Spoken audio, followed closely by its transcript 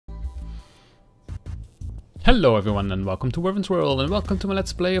Hello everyone and welcome to Werven's World and welcome to my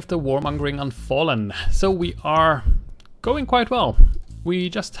Let's Play of the Warmongering Unfallen. So we are going quite well.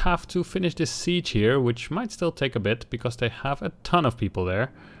 We just have to finish this siege here, which might still take a bit because they have a ton of people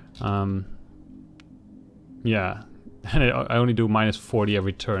there. Yeah, and I only do -40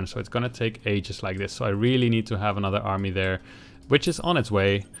 every turn, so it's gonna take ages like this. So I really need to have another army there, which is on its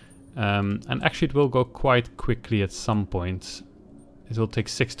way. And actually it will go quite quickly at some point. It will take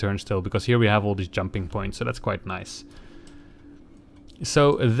 6 turns still, because here we have all these jumping points, so that's quite nice.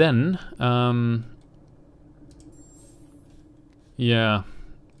 So then, yeah,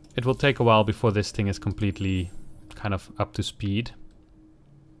 it will take a while before this thing is completely kind of up to speed.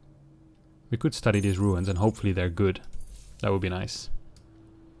 We could study these ruins and hopefully they're good. That would be nice.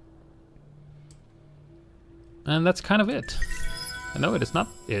 And that's kind of it. No, it is not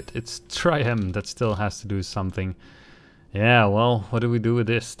it. It's Trihem that still has to do something. Yeah, well, what do we do with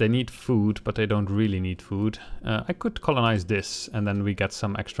this? They need food, but they don't really need food. I could colonize this, and then we get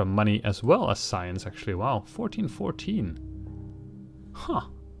some extra money as well as science, actually. Wow, 1414. Huh.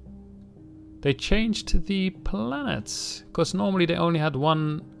 They changed the planets, because normally they only had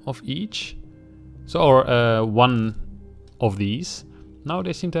one of each. So, or one of these. Now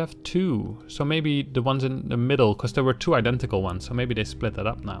they seem to have 2. So maybe the ones in the middle, because there were 2 identical ones. So maybe they split that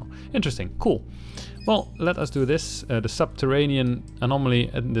up now. Interesting, cool. Well, let us do this. The subterranean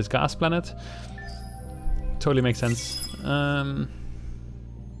anomaly in this gas planet. Totally makes sense.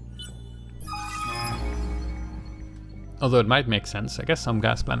 Although it might make sense. I guess some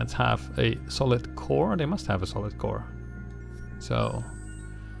gas planets have a solid core. They must have a solid core. So...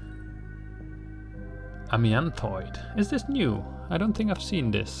 Amianthoid. Is this new? I don't think I've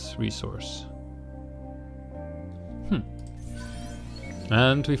seen this resource.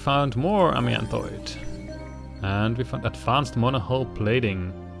 And we found more amianthoid. And we found advanced monohull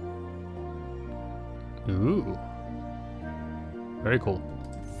plating. Ooh. Very cool.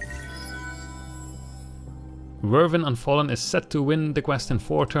 Werven Unfallen is set to win the quest in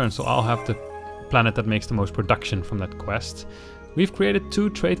 4 turns, so I'll have the planet that makes the most production from that quest. We've created 2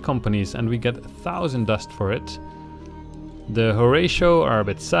 trade companies and we get 1,000 dust for it. The Horatio are a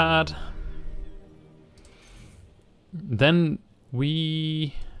bit sad. Then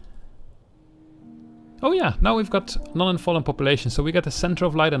we... Oh yeah, now we've got non-unfallen population, so we get the center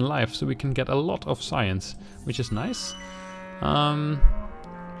of light and life, so we can get a lot of science, which is nice.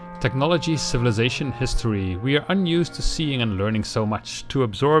 Technology, civilization, history. We are unused to seeing and learning so much, to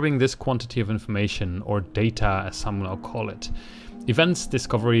absorbing this quantity of information, or data as some now call it. Events,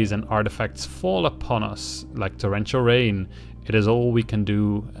 discoveries and artifacts fall upon us like torrential rain. It is all we can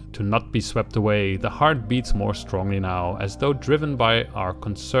do to not be swept away. The heart beats more strongly now, as though driven by our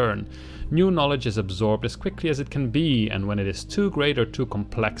concern. New knowledge is absorbed as quickly as it can be, and when it is too great or too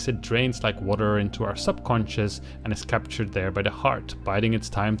complex, it drains like water into our subconscious and is captured there by the heart, biding its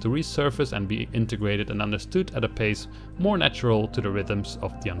time to resurface and be integrated and understood at a pace more natural to the rhythms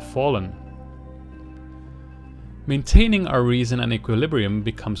of the Unfallen. Maintaining our reason and equilibrium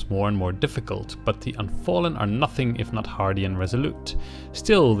becomes more and more difficult, but the Unfallen are nothing if not hardy and resolute.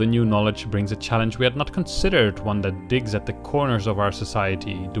 Still, the new knowledge brings a challenge we had not considered, one that digs at the corners of our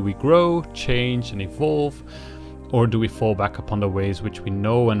society. Do we grow, change and evolve, or do we fall back upon the ways which we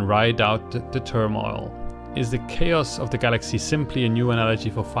know and ride out the turmoil? Is the chaos of the galaxy simply a new analogy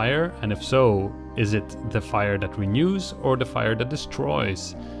for fire? And if so, is it the fire that renews or the fire that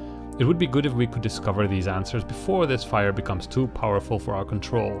destroys? It would be good if we could discover these answers before this fire becomes too powerful for our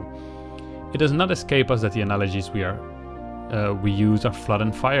control. It does not escape us that the analogies we use are flood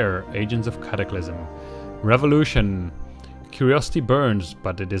and fire, agents of cataclysm. Revolution. Curiosity burns,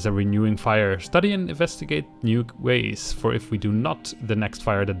 but it is a renewing fire. Study and investigate new ways, for if we do not, the next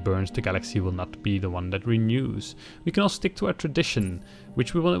fire that burns the galaxy will not be the one that renews. We can all stick to our tradition,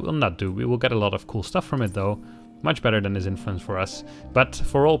 which we will not do. We will get a lot of cool stuff from it though. Much better than his influence for us. But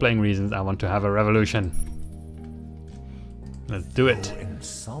for role-playing reasons, I want to have a revolution. Let's do it.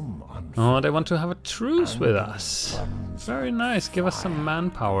 Oh, they want to have a truce with us. Very nice. Give us some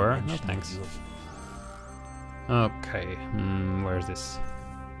manpower. No thanks. Okay. Where is this?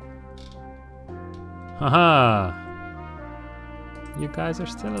 Haha. You guys are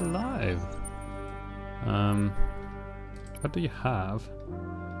still alive. What do you have?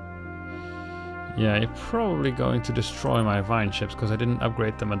 Yeah, you're probably going to destroy my vine ships because I didn't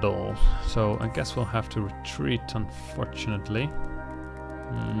upgrade them at all. So I guess we'll have to retreat, unfortunately.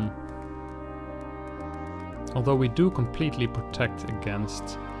 Although we do completely protect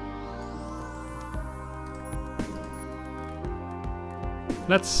against...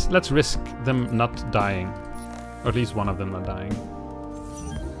 Let's risk them not dying. Or at least one of them not dying.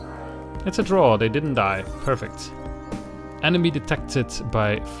 It's a draw, they didn't die. Perfect. Enemy detected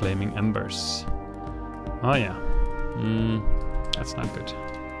by flaming embers. Oh yeah. That's not good.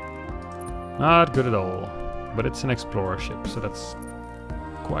 Not good at all. But it's an explorer ship, so that's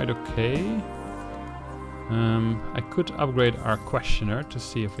quite okay. I could upgrade our questioner to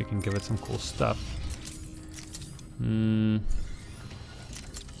see if we can give it some cool stuff.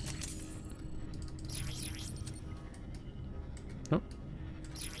 Oh.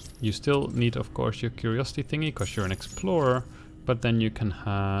 You still need, of course, your curiosity thingy because you're an explorer, but then you can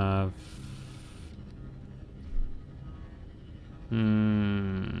have...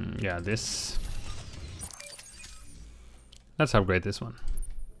 yeah, this. Let's upgrade this one.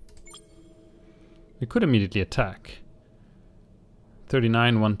 We could immediately attack.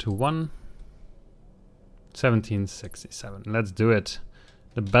 39, 121. 1767. Let's do it.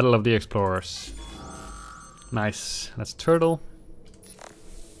 The Battle of the Explorers. Nice. Let's turtle.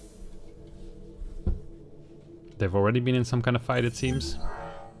 They've already been in some kind of fight, it seems.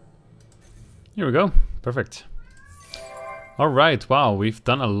 Here we go. Perfect. Alright, wow, we've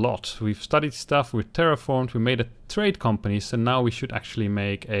done a lot. We've studied stuff, we've terraformed, we made a trade company, so now we should actually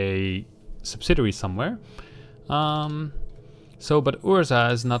make a subsidiary somewhere. But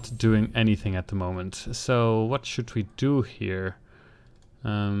Urza is not doing anything at the moment. So what should we do here?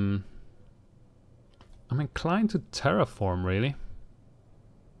 I'm inclined to terraform, really.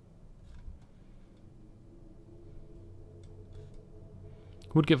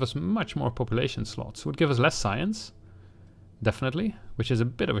 Would give us much more population slots. Would give us less science. Definitely, which is a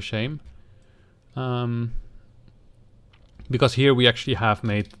bit of a shame. Because here we actually have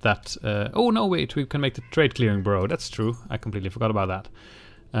made that... oh no, wait, we can make the trade clearing bureau. That's true. I completely forgot about that.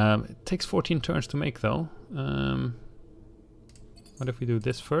 It takes 14 turns to make though. What if we do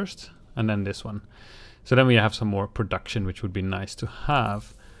this first? And then this one. So then we have some more production, which would be nice to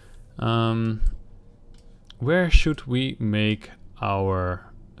have. Where should we make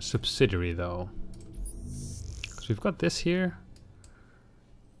our subsidiary though? We've got this here.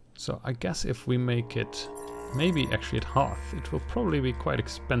 So I guess if we make it maybe actually at Hoth, it will probably be quite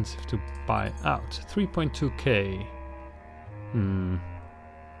expensive to buy out. 3.2k.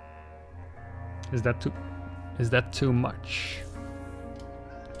 Is that too much?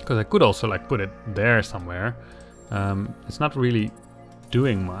 Because I could also like put it there somewhere. It's not really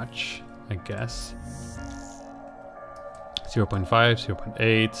doing much, I guess. 0.5,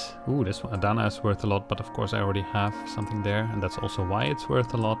 0.8. Ooh, this one, Adana is worth a lot, but of course I already have something there, and that's also why it's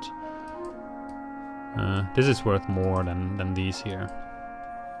worth a lot. This is worth more than these here.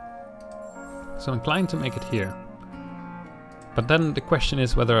 So I'm inclined to make it here. But then the question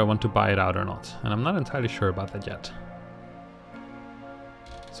is whether I want to buy it out or not, and I'm not entirely sure about that yet.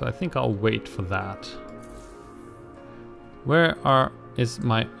 So I think I'll wait for that. Where is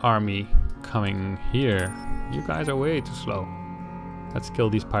my army coming here? You guys are way too slow. Let's kill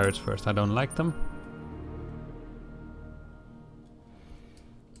these pirates first. I don't like them.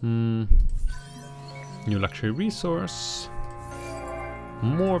 New luxury resource.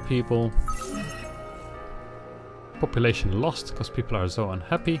 More people. Population lost because people are so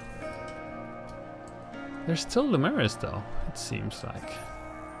unhappy. There's still Lumeris though, it seems like.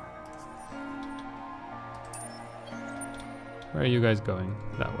 Where are you guys going?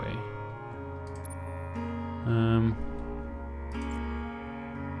 That way.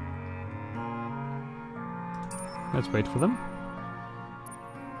 Let's wait for them.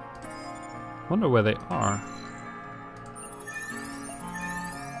 Wonder where they are.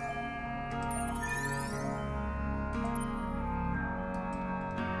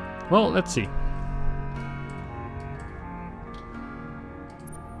 Well, let's see.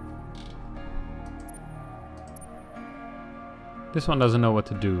 This one doesn't know what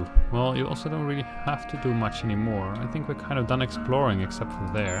to do. Well, you also don't really have to do much anymore. I think we're kind of done exploring except for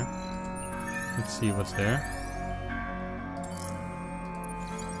there. Let's see what's there.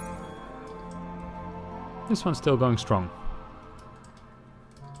 This one's still going strong.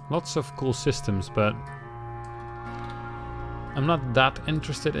 Lots of cool systems, but I'm not that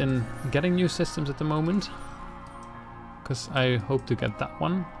interested in getting new systems at the moment. Because I hope to get that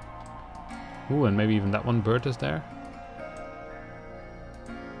one. Ooh, and maybe even that one bird is there.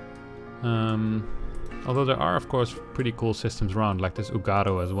 Although there are, of course, pretty cool systems around, like this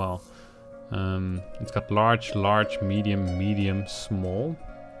Ugaro as well. It's got large, large, medium, medium, small.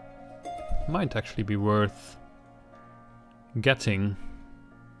 Might actually be worth getting.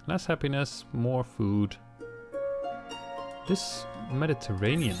 Less happiness, more food. This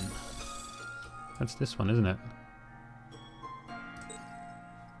Mediterranean. That's this one, isn't it?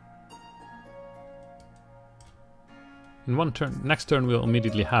 In one turn, next turn we'll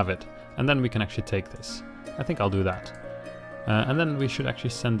immediately have it. and then we can actually take this. I think I'll do that. And then we should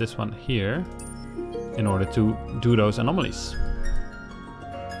actually send this one here in order to do those anomalies.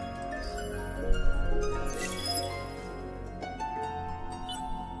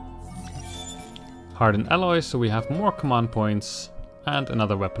 Hardened alloys, so we have more command points and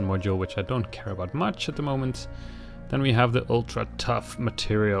another weapon module, which I don't care about much at the moment. Then we have the ultra tough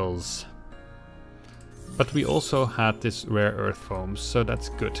materials. But we also had this rare earth foams, so that's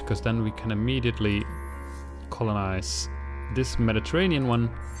good, because then we can immediately colonize this Mediterranean one.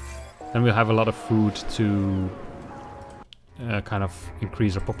 Then we'll have a lot of food to kind of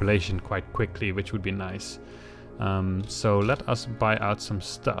increase our population quite quickly, which would be nice. So let us buy out some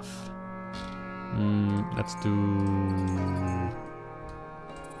stuff. Let's do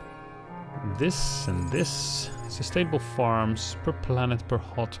this and this. Sustainable farms per planet, per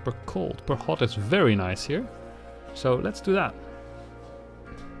hot, per cold. Per hot is very nice here. So let's do that.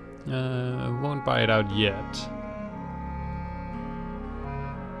 Won't buy it out yet.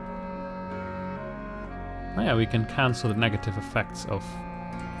 Oh yeah, we can cancel the negative effects of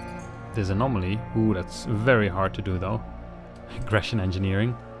this anomaly. Ooh, that's very hard to do though. Aggression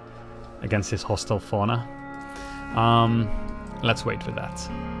engineering against this hostile fauna. Let's wait for that.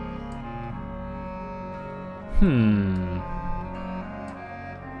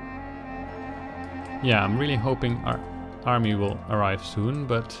 Yeah, I'm really hoping our army will arrive soon,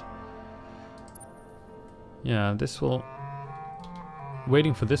 but yeah, this will...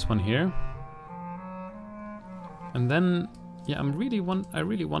 Waiting for this one here. And then, yeah, I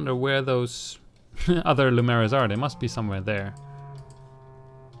really wonder where those other Lumeras are. They must be somewhere there.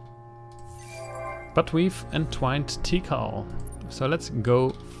 But we've entwined Tikal, so let's go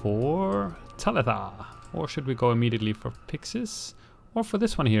for Talitha. Or should we go immediately for Pixis? Or for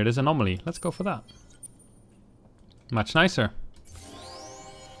this one here, this anomaly. Let's go for that. Much nicer.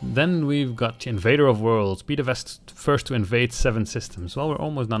 Then we've got Invader of Worlds. Be the first to invade 7 systems. Well, we're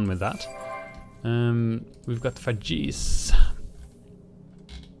almost done with that. We've got Fajis.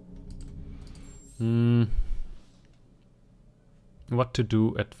 What to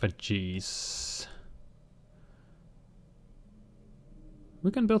do at Fajis?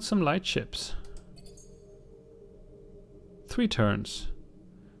 We can build some light ships. 3 turns.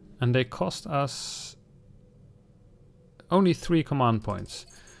 And they cost us only 3 command points.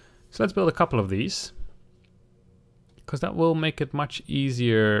 So let's build a couple of these. Because that will make it much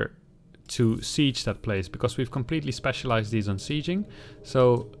easier to siege that place. Because we've completely specialized these on sieging.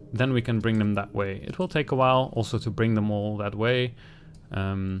 So then we can bring them that way. It will take a while also to bring them all that way.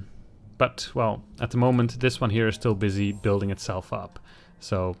 But, well, at the moment this one here is still busy building itself up.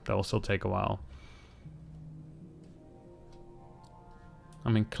 So that will still take a while.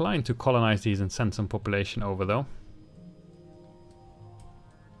 I'm inclined to colonize these and send some population over though.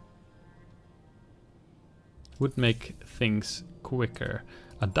 Would make things quicker.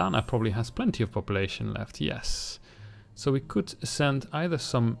 Adana probably has plenty of population left, yes. So we could send either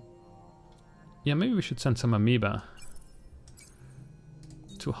some... Yeah, maybe we should send some amoeba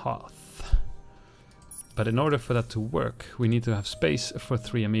to Hoth. But in order for that to work, we need to have space for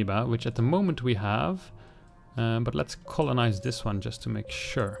 3 amoeba, which at the moment we have. But let's colonize this one just to make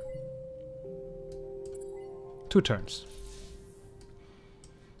sure. 2 turns.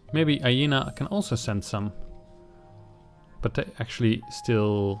 Maybe Aina can also send some. But they actually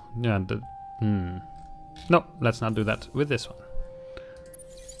still... Yeah, no, let's not do that with this one.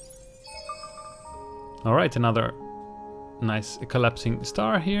 Alright, another nice collapsing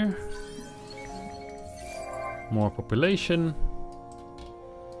star here. More population.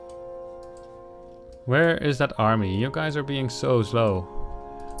 Where is that army? You guys are being so slow.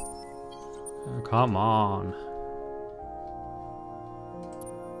 Oh, come on.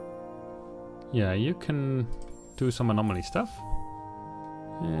 Yeah, you can do some anomaly stuff.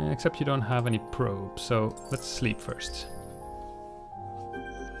 Except you don't have any probes, so let's sleep first.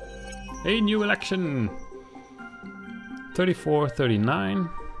 A new election! 34, 39.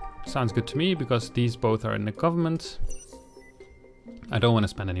 Sounds good to me, because these both are in the government. I don't want to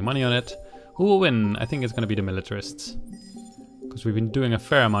spend any money on it. Who will win? I think it's going to be the militarists. Because we've been doing a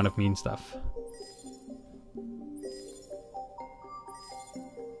fair amount of mean stuff.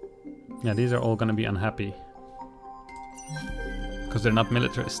 Yeah, these are all going to be unhappy. Because they're not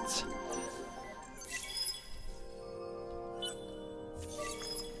militarists.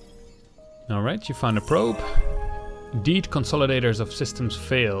 Alright, you found a probe. Deed consolidators of systems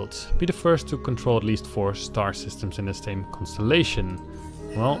failed. Be the first to control at least 4 star systems in the same constellation.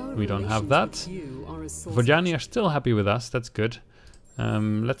 Well, we don't have that. Vojani are still happy with us, that's good.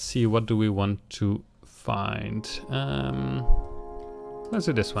 Let's see, what do we want to find? Let's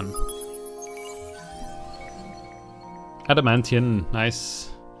do this one. Adamantium,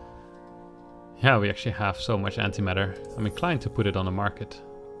 nice. Yeah, we actually have so much antimatter. I'm inclined to put it on the market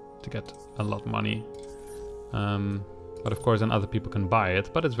to get a lot of money. But of course then other people can buy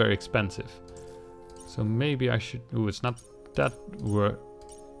it, but it's very expensive. So maybe I should... Ooh, it's not that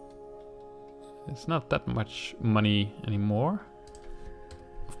it's not that much money anymore.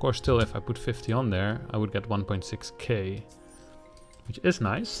 Of course, still if I put 50 on there, I would get 1.6k, which is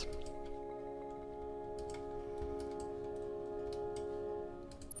nice.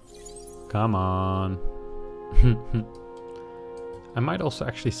 Come on. I might also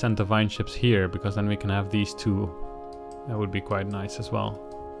actually send the vine ships here, because then we can have these two. That would be quite nice as well.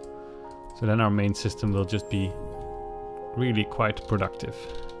 So then our main system will just be really quite productive.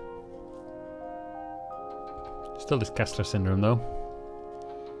 Still this Kessler syndrome though.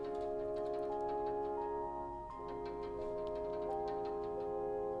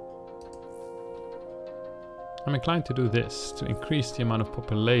 I'm inclined to do this, to increase the amount of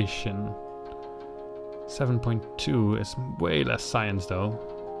population. 7.2 is way less science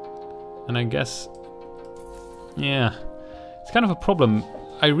though. And I guess, yeah, it's kind of a problem.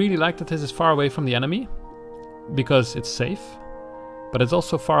 I really like that this is far away from the enemy, because it's safe, but it's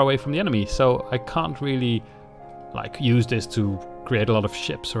also far away from the enemy, so I can't really like use this to create a lot of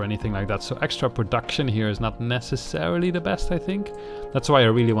ships or anything like that. So extra production here is not necessarily the best, I think. That's why I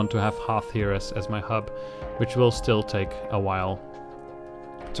really want to have Hoth here as my hub, which will still take a while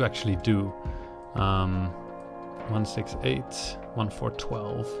to actually do. 168,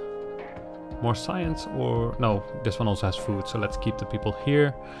 1412. More science, or no, this one also has food, so let's keep the people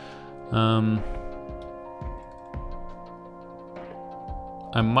here.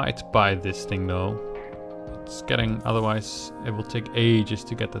 I might buy this thing though. It's getting, otherwise it will take ages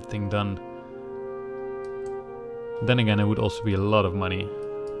to get that thing done. Then again, it would also be a lot of money.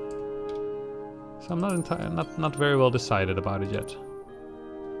 So I'm not very well decided about it yet.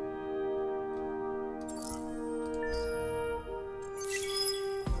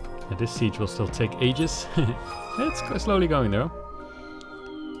 Yeah, this siege will still take ages. It's slowly going though.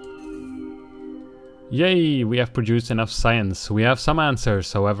 Yay, we have produced enough science. We have some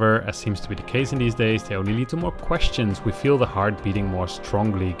answers, however, as seems to be the case in these days, they only lead to more questions. We feel the heart beating more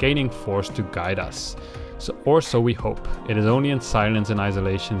strongly, gaining force to guide us. Or so we hope. It is only in silence and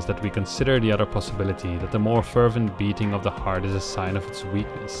isolations that we consider the other possibility, that the more fervent beating of the heart is a sign of its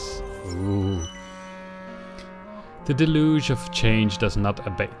weakness. Ooh. The deluge of change does not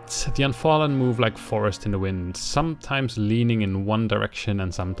abate. The Unfallen move like forest in the wind, sometimes leaning in one direction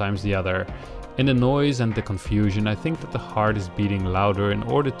and sometimes the other. In the noise and the confusion, I think that the heart is beating louder in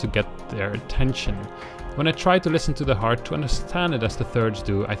order to get their attention. When I try to listen to the heart, to understand it as the thirds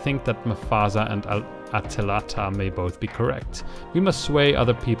do, I think that Mufasa and Atelata may both be correct. We must sway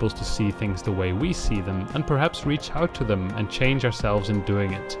other peoples to see things the way we see them, and perhaps reach out to them and change ourselves in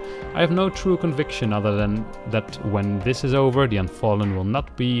doing it. I have no true conviction other than that when this is over, the Unfallen will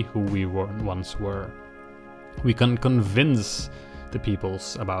not be who we once were. We can convince the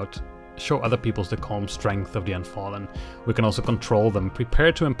peoples show other peoples the calm strength of the Unfallen. We can also control them,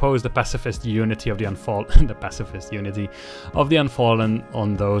 prepare to impose the pacifist unity of the Unfallen, the pacifist unity of the Unfallen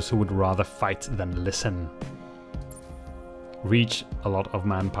on those who would rather fight than listen. Reach a lot of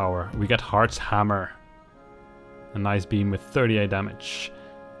manpower. We get Heart's Hammer. A nice beam with 38 damage.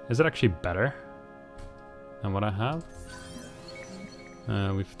 Is it actually better than what I have?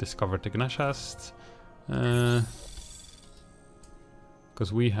 We've discovered the Gnashast.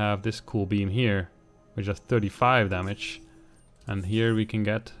 Because we have this cool beam here, which does 35 damage, and here we can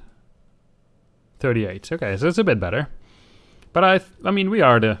get 38. Okay, so it's a bit better. But I mean, we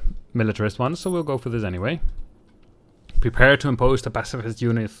are the militarist ones, so we'll go for this anyway. Prepare to impose the pacifist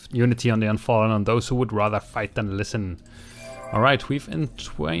unity on the Unfallen on those who would rather fight than listen. Alright, we've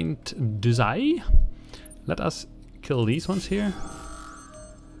entwined Duzai. Let us kill these ones here.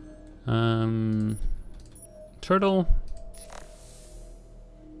 Turtle.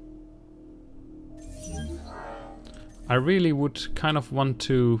 I really would kind of want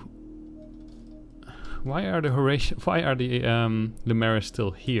to... Why are the Lumeris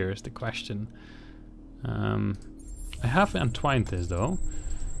still here is the question. I have entwined this though.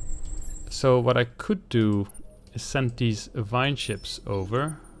 So what I could do is send these vine ships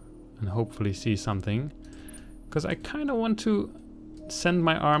over and hopefully see something. Because I kind of want to send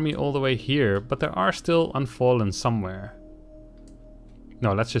my army all the way here, but there are still Unfallen somewhere.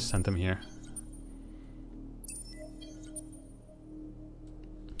 No, let's just send them here.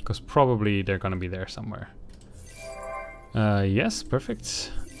 Because probably they're gonna be there somewhere. Yes,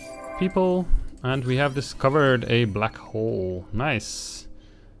 perfect. People, And we have discovered a black hole. Nice.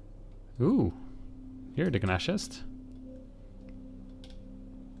 Ooh. Here, the Gnash chest.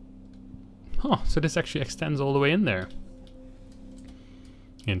 Huh, so this actually extends all the way in there.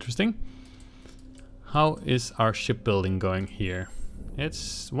 Interesting. How is our shipbuilding going here?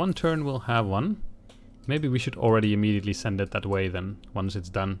 It's one turn we'll have one. Maybe we should already immediately send it that way then, once it's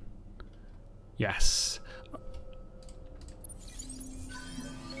done. Yes.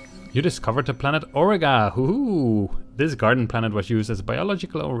 You discovered the planet Auriga. Hoo-hoo! This garden planet was used as a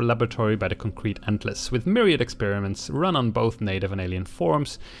biological laboratory by the concrete Endless, with myriad experiments run on both native and alien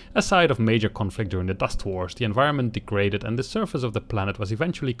forms. A site of major conflict during the Dust Wars, the environment degraded and the surface of the planet was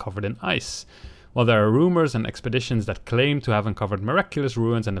eventually covered in ice. While there are rumors and expeditions that claim to have uncovered miraculous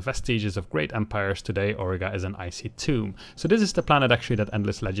ruins and the vestiges of great empires, today Auriga is an icy tomb. So this is the planet actually that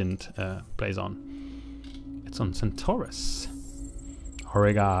Endless Legend plays on. It's on Centaurus.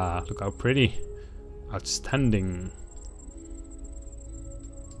 Auriga, look how pretty. Outstanding.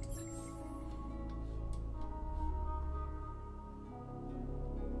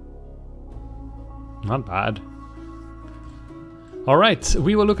 Not bad. Alright,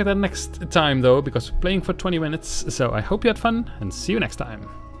 we will look at that next time though, because we're playing for 20 minutes, so I hope you had fun, and see you next time.